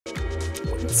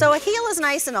So a heel is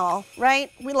nice and all,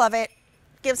 right? We love it.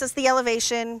 Gives us the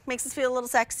elevation, makes us feel a little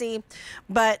sexy,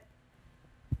 but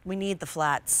we need the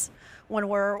flats. When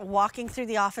we're walking through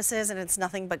the offices and it's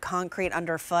nothing but concrete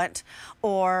underfoot,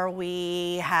 or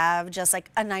we have just like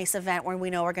a nice event where we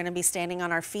know we're gonna be standing on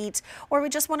our feet, or we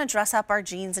just wanna dress up our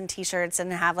jeans and t-shirts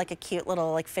and have like a cute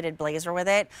little like fitted blazer with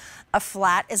it, a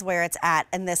flat is where it's at,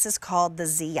 and this is called the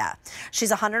Ziya.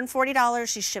 She's $140,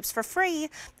 she ships for free,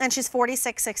 and she's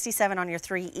 $46.67 on your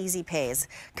 3 easy pays.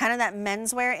 Kind of that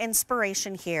menswear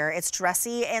inspiration here. It's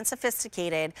dressy and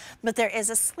sophisticated, but there is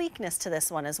a sleekness to this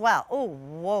one as well. Oh,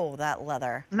 whoa, that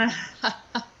leather.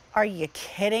 Are you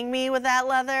kidding me with that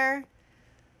leather?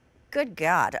 Good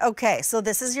God. Okay, so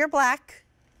this is your black.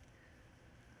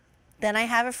 Then I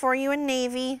have it for you in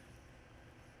navy.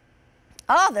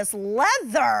 Oh, this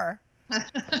leather.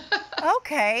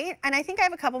 Okay, and I think I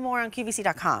have a couple more on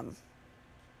QVC.com.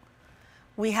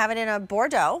 We have it in a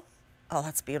Bordeaux. Oh,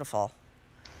 that's beautiful.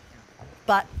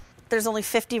 But there's only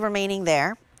 50 remaining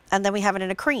there. And then we have it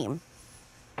in a cream.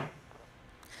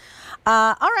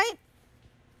 All right.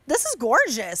 This is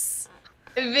gorgeous.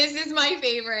 This is my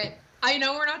favorite. I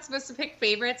know we're not supposed to pick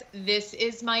favorites. This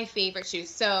is my favorite shoe.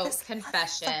 So,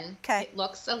 confession. Okay. It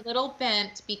looks a little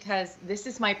bent because this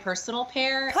is my personal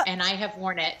pair and I have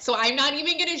worn it. So, I'm not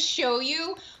even going to show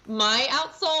you my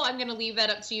outsole. I'm going to leave that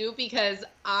up to you because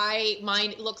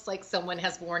mine looks like someone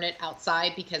has worn it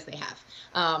outside because they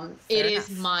have. It is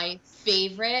my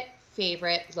favorite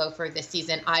loafer this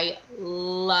season. I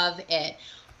love it.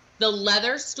 The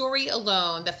leather story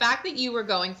alone, the fact that you were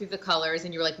going through the colors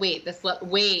and you were like, wait, this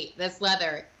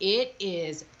leather, it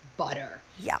is butter.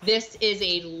 Yeah. This is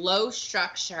a low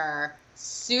structure,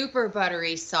 super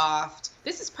buttery soft.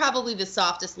 This is probably the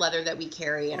softest leather that we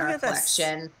carry in our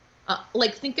collection.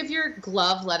 Like, think of your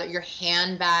glove leather, your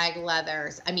handbag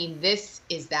leathers. I mean, this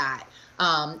is that.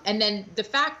 And then the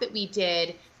fact that we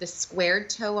did the squared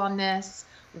toe on this,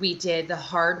 we did the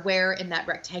hardware in that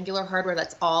rectangular hardware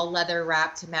that's all leather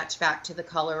wrapped to match back to the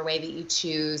colorway that you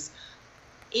choose.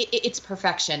 It's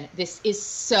perfection. This is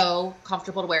so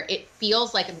comfortable to wear. It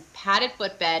feels like a padded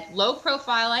footbed, low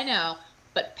profile, I know,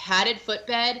 but padded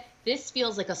footbed. This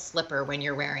feels like a slipper when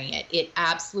you're wearing it. It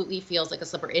absolutely feels like a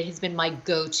slipper. It has been my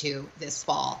go-to this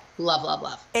fall. Love, love,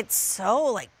 love. It's so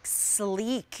like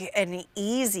sleek and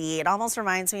easy. It almost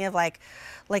reminds me of like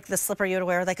the slipper you would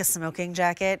wear with like a smoking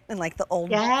jacket and like the old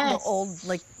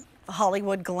like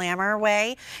Hollywood glamour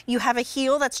way. You have a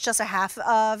heel that's just a 1/2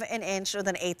 of an inch with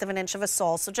an 1/8 of an inch of a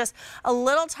sole. So just a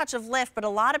little touch of lift, but a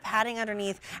lot of padding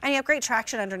underneath, and you have great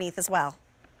traction underneath as well.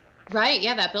 Right,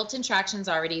 yeah, that built-in traction's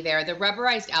already there. The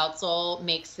rubberized outsole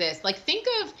makes this, like, think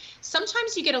of,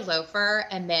 sometimes you get a loafer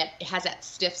and that it has that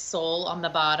stiff sole on the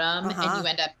bottom and you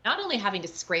end up not only having to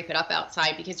scrape it up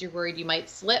outside because you're worried you might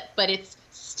slip, but it's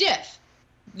stiff.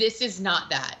 This is not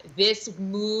that. This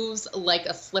moves like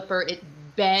a slipper. It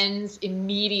bends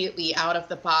immediately out of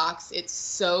the box. It's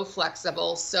so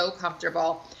flexible, so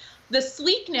comfortable. The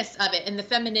sleekness of it and the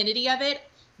femininity of it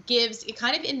gives it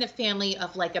kind of in the family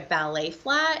of like a ballet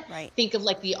flat. Right. Think of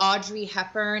like the Audrey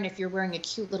Hepburn if you're wearing a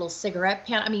cute little cigarette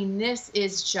pant. I mean, this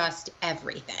is just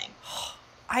everything.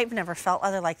 I've never felt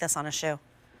leather like this on a shoe.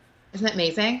 Isn't that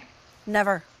amazing?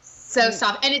 Never. So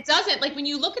soft. And it doesn't, like when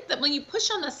you look at when you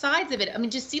push on the sides of it, I mean,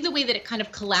 just see the way that it kind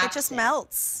of collapses. It just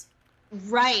melts.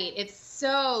 Right. It's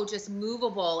so just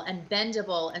movable and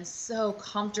bendable and so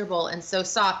comfortable and so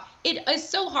soft. It is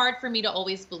so hard for me to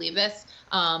always believe this.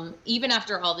 Even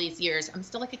after all these years, I'm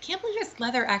still like, I can't believe this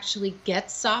leather actually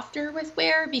gets softer with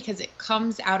wear because it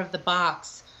comes out of the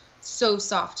box so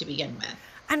soft to begin with.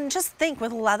 And just think,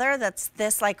 with leather that's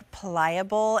this like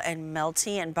pliable and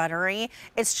melty and buttery,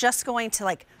 it's just going to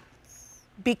like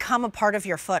become a part of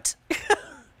your foot.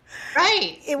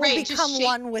 Right. It will become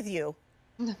one with you.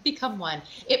 Become one.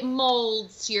 It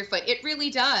molds to your foot. It really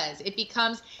does. It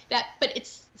becomes that, but it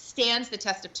stands the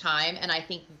test of time, and I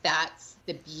think that's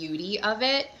the beauty of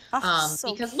it.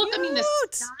 So because cute. Look, I mean, the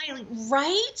styling,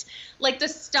 right? Like the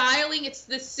styling, it's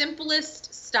the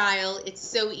simplest style. It's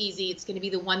so easy. It's going to be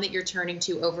the one that you're turning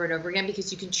to over and over again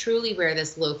because you can truly wear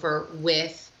this loafer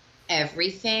with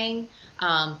everything.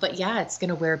 But yeah, it's going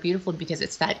to wear beautiful because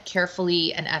it's that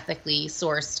carefully and ethically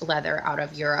sourced leather out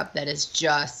of Europe that is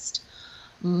just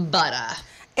butter.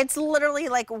 It's literally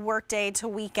like workday to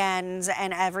weekends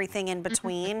and everything in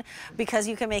between because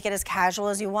you can make it as casual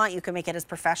as you want. You can make it as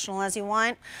professional as you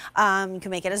want. You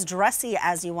can make it as dressy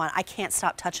as you want. I can't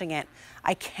stop touching it.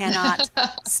 I cannot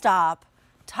stop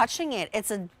touching it.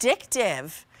 It's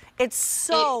addictive. It's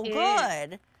so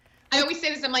good. I always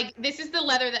say this, I'm like, this is the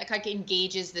leather that like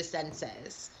engages the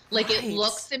senses. Like it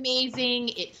looks amazing.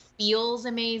 It feels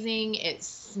amazing. It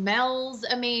smells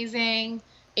amazing.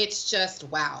 It's just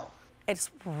wow.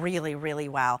 It's really, really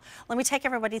wow. Let me take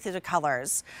everybody through the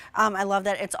colors. I love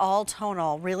that it's all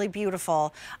tonal, really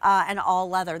beautiful, and all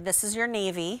leather. This is your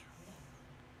navy.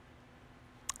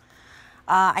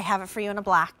 I have it for you in a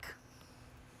black.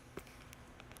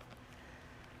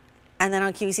 And then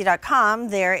on QVC.com,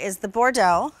 there is the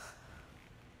Bordeaux.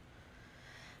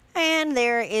 And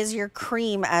there is your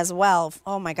cream as well.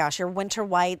 Oh my gosh, your winter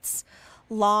whites,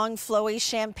 long, flowy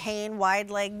champagne, wide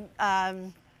leg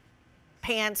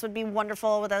pants would be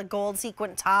wonderful with a gold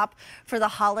sequin top for the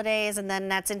holidays, and then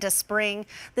that's into spring.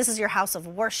 This is your house of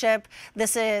worship.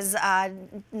 This is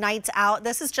nights out.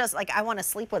 This is just like, I want to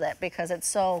sleep with it because it's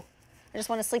so, I just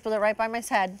want to sleep with it right by my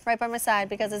side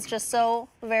because it's just so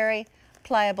very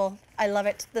pliable. I love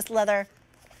it. This leather.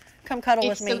 Come cuddle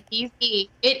with me. It's so easy.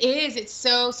 It is. It's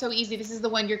so easy. This is the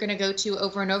one you're going to go to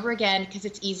over and over again because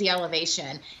it's easy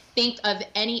elevation. Think of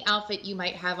any outfit you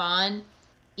might have on,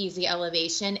 easy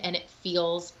elevation, and it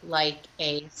feels like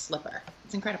a slipper.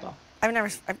 It's incredible.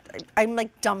 I'm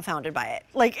like dumbfounded by it.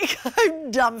 Like,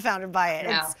 I'm dumbfounded by it.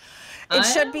 Yeah. It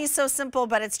should be so simple,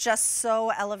 but it's just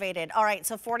so elevated. All right,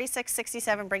 so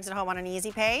 $46.67 brings it home on an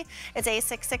easy pay. It's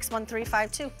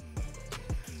A661352.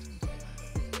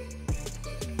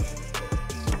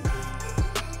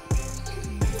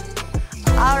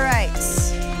 All right,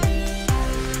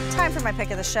 time for my pick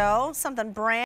of the show. Something brand